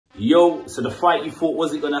Yo, so the fight you thought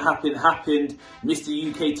wasn't going to happen, happened. Mr.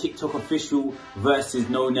 UK TikTok official versus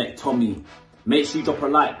No Neck Tommy. Make sure you drop a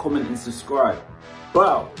like, comment and subscribe.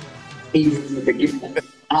 Wow.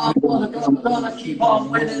 I'm gonna keep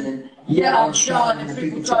on winning. Yeah, I'm shining.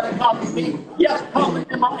 People try to copy me. Yeah,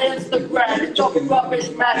 comment in my Instagram. Talking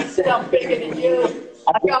rubbish, man. Say I'm bigger than you.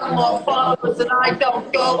 I got more followers and I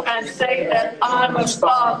don't go and say that I'm a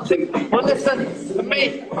star. Well, listen to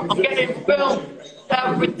me. I'm getting filmed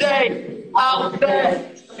every day out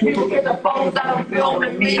there. People get the phones out and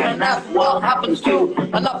filming me, and that's what happens to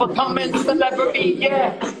an up-and-coming celebrity,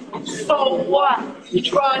 yeah. So what? You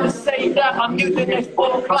trying to say that I'm using this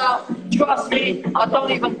for clout? Trust me, I don't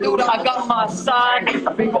even do that. I got my sign.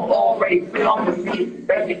 People already filming me.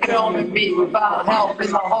 They be filming me without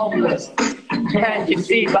helping the homeless. Can't you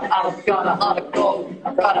see? But I've got a heart of gold.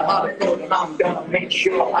 I've got a heart of gold, and I'm gonna make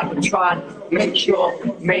sure I can try and make sure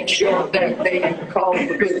that they ain't cold,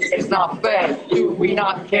 because it's not fair. Do we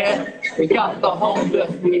not care? We got the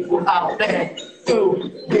homeless people out there.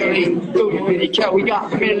 Do you really care? We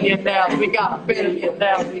got millionaires, we got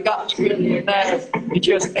billionaires, we got trillionaires. It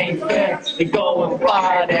just ain't fair. They go and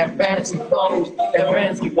buy their fancy clothes, their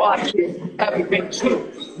fancy watches, everything too.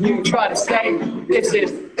 You try to say this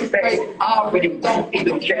is fake, I really don't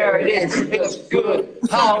even care. It looks good,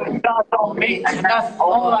 how it does on me, and that's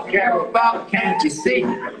all I care about. Can't you see?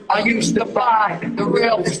 I used to buy the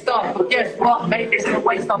real stuff, but guess what, mate? It's a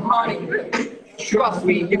waste of money. Trust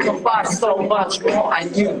me, you can buy so much more,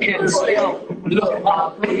 and you can still look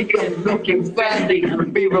ugly. You can look fancy,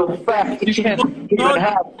 be real fat. You can even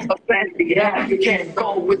have a fancy hat. You can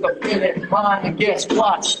go with a fitted mind, and guess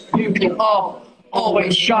what? You can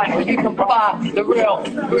always shine. Or you can buy the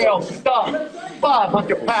real stuff.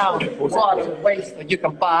 500 pounds was all the waste. And you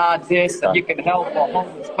can buy this, and you can help a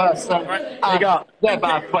homeless person. I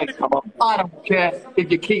don't care if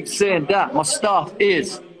you keep saying that my stuff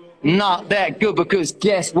is not that good, because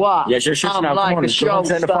guess what? Yeah, just I'm now. like Come on, a show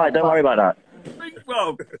the fight. Don't worry about that.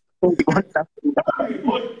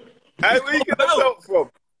 Hey, where you get the belt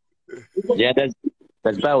from? Yeah, there's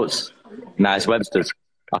belts. Nah, it's Webster's.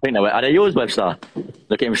 I think are they yours, Webster?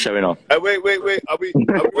 Look at him showing off. Hey, wait. Are we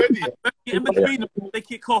ready? Get in between them. They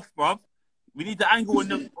kick off, bruv. We need the angle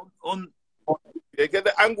on. Yeah, get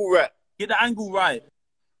the angle right. Get the angle right.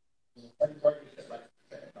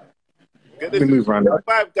 Get this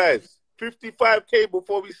 55, guys. 55K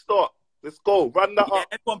before we start. Let's go. Run that up.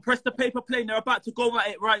 Everyone, press the paper plane. They're about to go at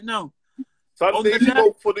it right now. Sunday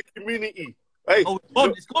smoke for the community. Hey. Oh, it's gone.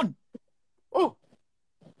 It's gone. Oh.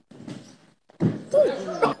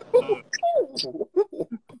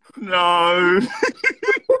 No.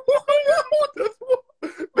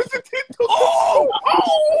 Mr. TikTok. Oh!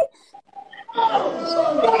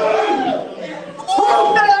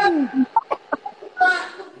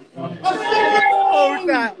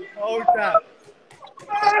 Hold that.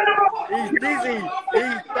 He's dizzy.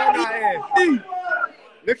 He's done out here.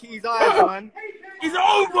 Look at his eyes, man. It's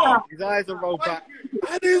over. His eyes are rolled back.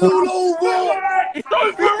 And it's all over. It's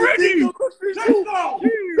over already. Let's go.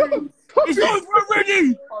 It's over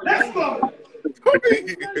already. Let's go.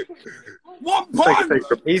 1 punch.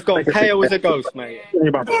 He's gone pale as a ghost, mate.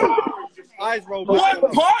 Eyes rolled back.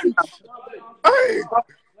 1 punch. Hey.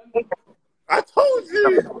 I told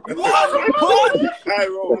you. 1 punch.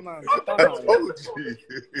 Tyrone, I told you.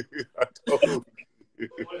 I told you.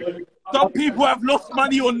 Some people have lost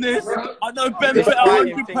money on this. I know Ben bet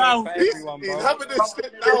 £100. He's having to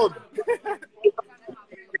sit down.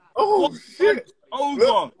 Oh, shit.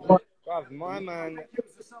 Over. Bruv, my man.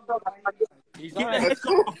 His Get the eyes, heck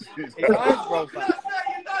off. his eyes rolled back.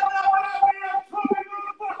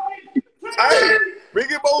 Hey, bring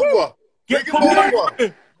him over. Get Bring him Tommy over.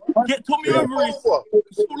 over. Get Tommy over. It's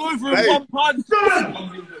all over in 1 punch. Oh,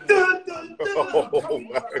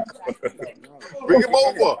 my God. Bring him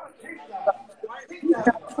over.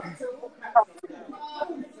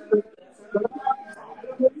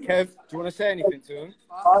 Kev, do you want to say anything to him?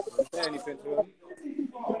 Say anything to him?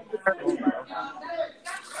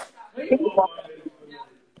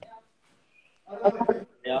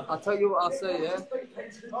 Yeah. I'll tell you what I'll say, yeah?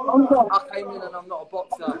 I came in and I'm not a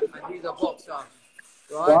boxer, and he's a boxer,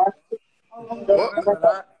 right? Remember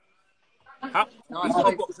that? No, I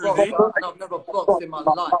say boxer, and I've never boxed in my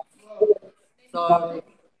life. So,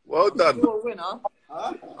 well done. I'm still a winner.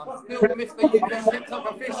 I'm still Mr. UK TikTok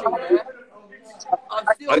official, yeah? I'm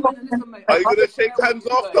still winning. Listen, mate. Are you gonna shake hands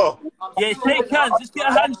after? Yeah, shake hands. Just get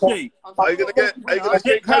a handshake. Are you gonna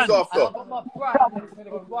shake hands after? I've got my brand, and it's going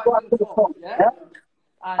to go right to the top, yeah?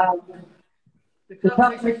 And the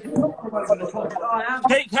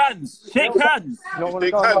Shake hands. Shake hands. You don't want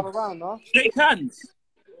to go another round, no? Shake hands.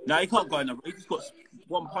 Nah, he can't go in there. He just got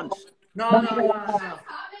one punch. No. There's a lot more.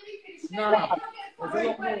 Over a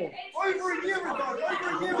year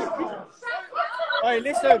ago. Hey,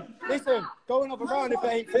 listen. Go another round if it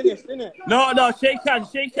ain't finished, innit? No, shake hands.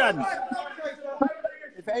 If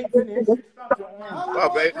it ain't finished.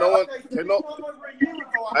 Well, mate, no one cannot.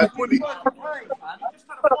 I fully.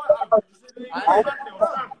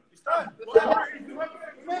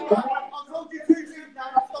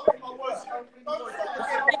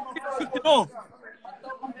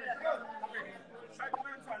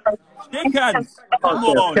 Shake hands. Come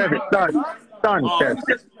on. Kev, it's done. Done, Kev.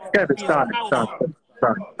 Kev, it's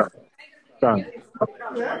done.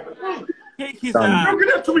 Shake his hand. Bring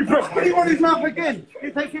it up to me, bro. Put it on his mouth again.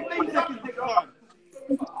 You take 15 seconds this time.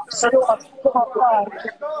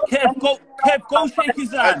 Kev, go shake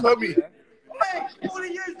his hand. Tommy. Hey, all the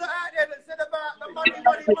users out there that said about the money,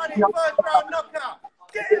 first round knockout.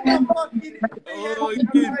 Get him a fucking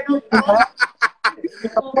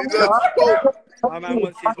My man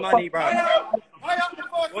wants his money, bro.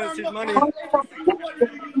 Wants his money.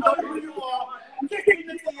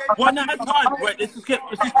 One at a time. Wait, let's just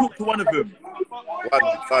talk to one of them.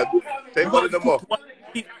 One. Take one of them off.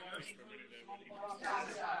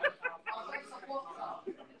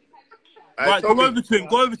 Right, go over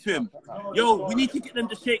to him. Yo, we need to get them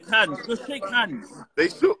to shake hands. Go shake hands. They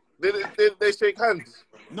shook. They shake hands.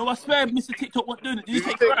 No, I swear, Mr. TikTok wasn't doing it. Did you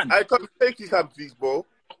shake hands? I can't take his hand, please, bro.